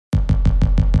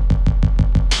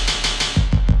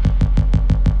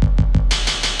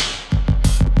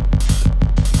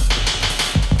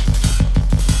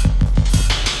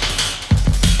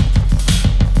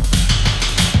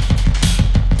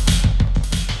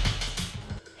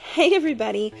Hey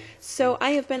everybody! So I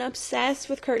have been obsessed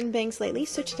with curtain bangs lately,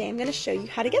 so today I'm going to show you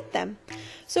how to get them.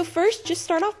 So first, just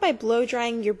start off by blow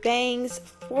drying your bangs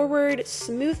forward,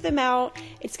 smooth them out.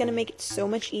 It's going to make it so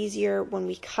much easier when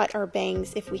we cut our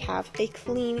bangs if we have a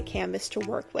clean canvas to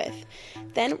work with.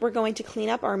 Then we're going to clean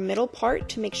up our middle part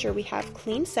to make sure we have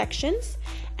clean sections,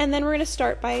 and then we're going to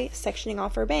start by sectioning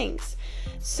off our bangs.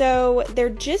 So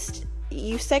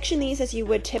you section these as you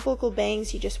would typical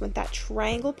bangs. You just want that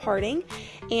triangle parting,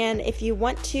 and if you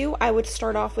want to, I would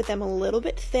start off with them a little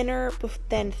bit thinner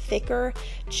then thicker,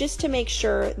 just to make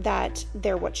sure that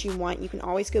they're what you want. You can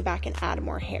always go back and add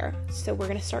more hair. So we're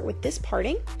going to start with this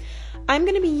parting. I'm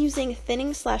going to be using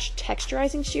thinning /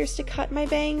 texturizing shears to cut my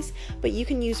bangs, but you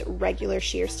can use regular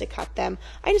shears to cut them.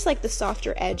 I just like the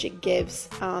softer edge it gives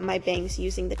my bangs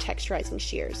using the texturizing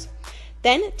shears.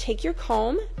 Then take your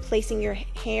comb, placing your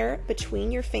hair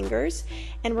between your fingers,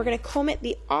 and we're going to comb it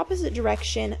the opposite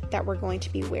direction that we're going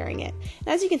to be wearing it. And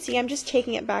as you can see, I'm just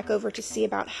taking it back over to see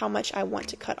about how much I want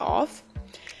to cut off.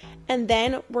 And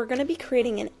then we're going to be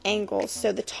creating an angle,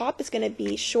 so the top is going to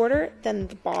be shorter than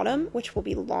the bottom, which will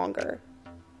be longer.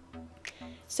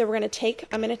 So I'm going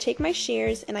to take my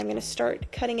shears and I'm going to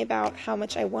start cutting about how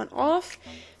much I want off,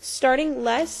 starting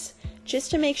less,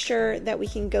 just to make sure that we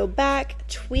can go back,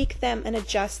 tweak them, and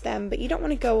adjust them. But you don't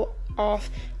want to go off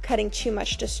cutting too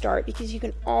much to start, because you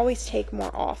can always take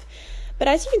more off. But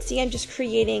as you can see, I'm just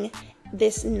creating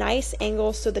this nice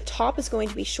angle, so the top is going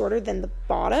to be shorter than the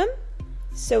bottom,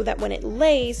 so that when it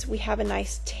lays, we have a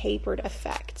nice tapered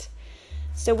effect.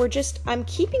 So I'm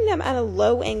keeping them at a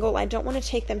low angle. I don't want to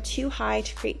take them too high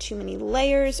to create too many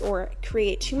layers or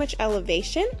create too much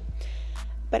elevation.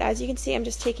 But as you can see, I'm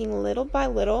just taking little by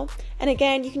little. And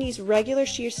again, you can use regular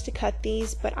shears to cut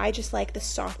these, but I just like the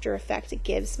softer effect it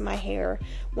gives my hair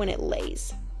when it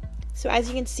lays. So as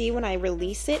you can see, when I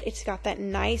release it, it's got that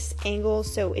nice angle,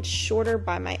 so it's shorter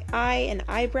by my eye and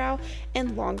eyebrow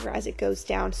and longer as it goes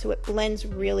down, so it blends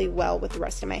really well with the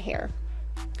rest of my hair.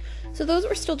 So those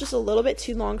were still just a little bit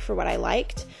too long for what I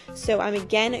liked. So I'm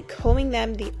again combing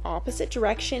them the opposite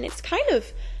direction. It's kind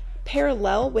of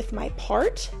parallel with my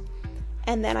part.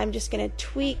 And then I'm just going to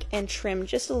tweak and trim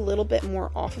just a little bit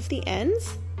more off of the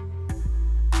ends.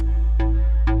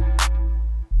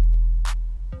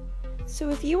 So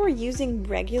if you are using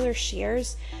regular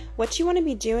shears, what you want to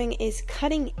be doing is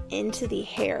cutting into the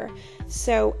hair.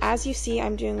 So as you see,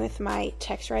 I'm doing with my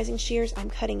texturizing shears, I'm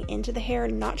cutting into the hair,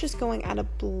 not just going at a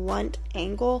blunt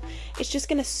angle. It's just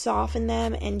going to soften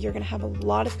them, and you're going to have a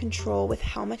lot of control with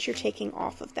how much you're taking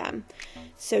off of them.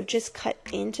 So just cut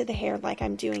into the hair like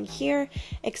I'm doing here,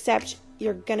 except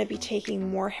you're going to be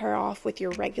taking more hair off with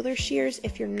your regular shears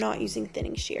if you're not using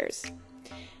thinning shears.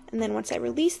 And then once I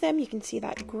release them, you can see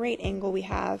that great angle we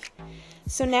have.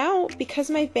 So now, because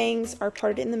my bangs are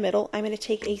parted in the middle, I'm going to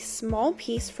take a small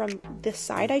piece from the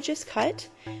side I just cut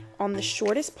on the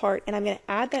shortest part, and I'm going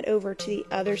to add that over to the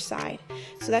other side.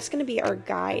 So that's going to be our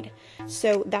guide.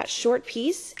 So that short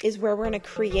piece is where we're going to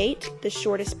create the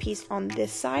shortest piece on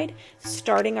this side,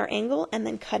 starting our angle and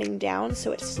then cutting down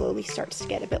so it slowly starts to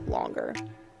get a bit longer.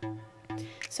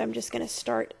 So I'm just going to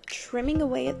start trimming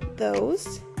away at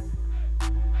those.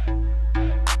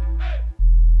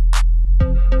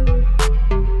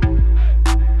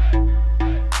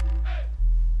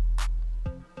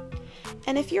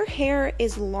 And if your hair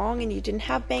is long and you didn't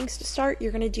have bangs to start,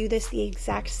 you're going to do this the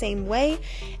exact same way,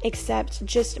 except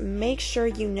just make sure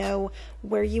you know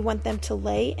where you want them to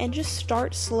lay and just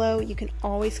start slow. You can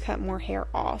always cut more hair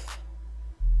off.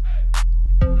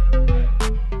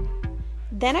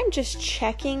 Then I'm just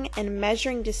checking and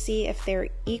measuring to see if they're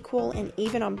equal and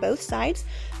even on both sides.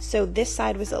 So this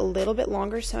side was a little bit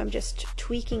longer, so I'm just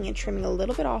tweaking and trimming a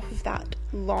little bit off of that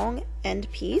long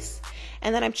end piece.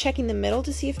 And then I'm checking the middle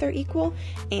to see if they're equal,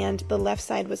 and the left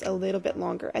side was a little bit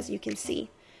longer, as you can see.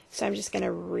 So I'm just going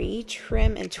to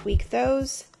re-trim and tweak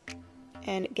those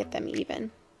and get them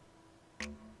even.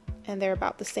 And they're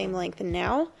about the same length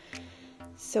now.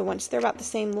 So once they're about the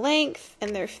same length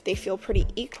and they feel pretty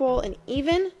equal and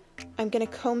even, I'm going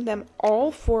to comb them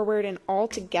all forward and all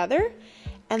together,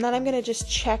 and then I'm going to just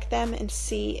check them and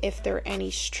see if there are any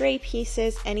stray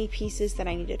pieces, any pieces that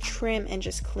I need to trim and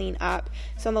just clean up.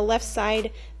 So on the left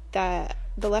side, the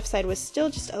left side was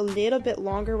still just a little bit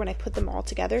longer when I put them all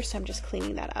together, so I'm just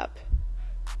cleaning that up.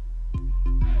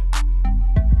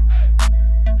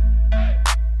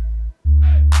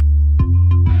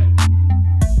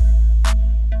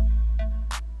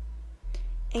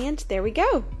 And there we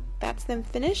go. That's them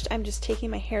finished. I'm just taking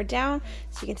my hair down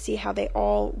so you can see how they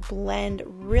all blend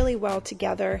really well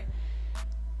together.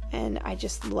 and I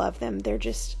just love them. They're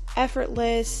just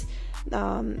effortless.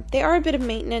 They are a bit of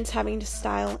maintenance having to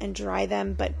style and dry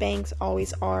them, but bangs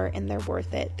always are, and they're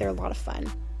worth it. They're a lot of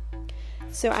fun.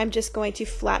 So I'm just going to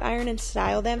flat iron and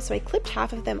style them. So I clipped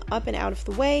half of them up and out of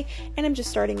the way, and I'm just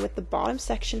starting with the bottom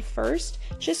section first,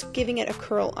 just giving it a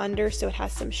curl under so it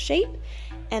has some shape,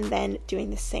 and then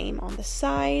doing the same on the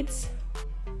sides,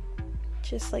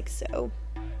 just like so.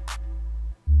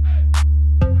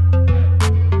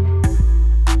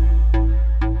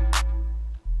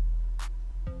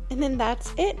 And then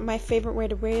that's it. My favorite way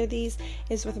to wear these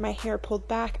is with my hair pulled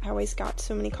back. I always got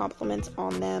so many compliments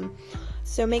on them.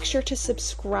 So make sure to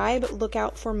subscribe, look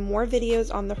out for more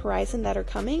videos on the horizon that are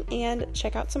coming, and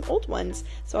check out some old ones.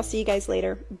 So I'll see you guys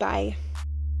later. Bye.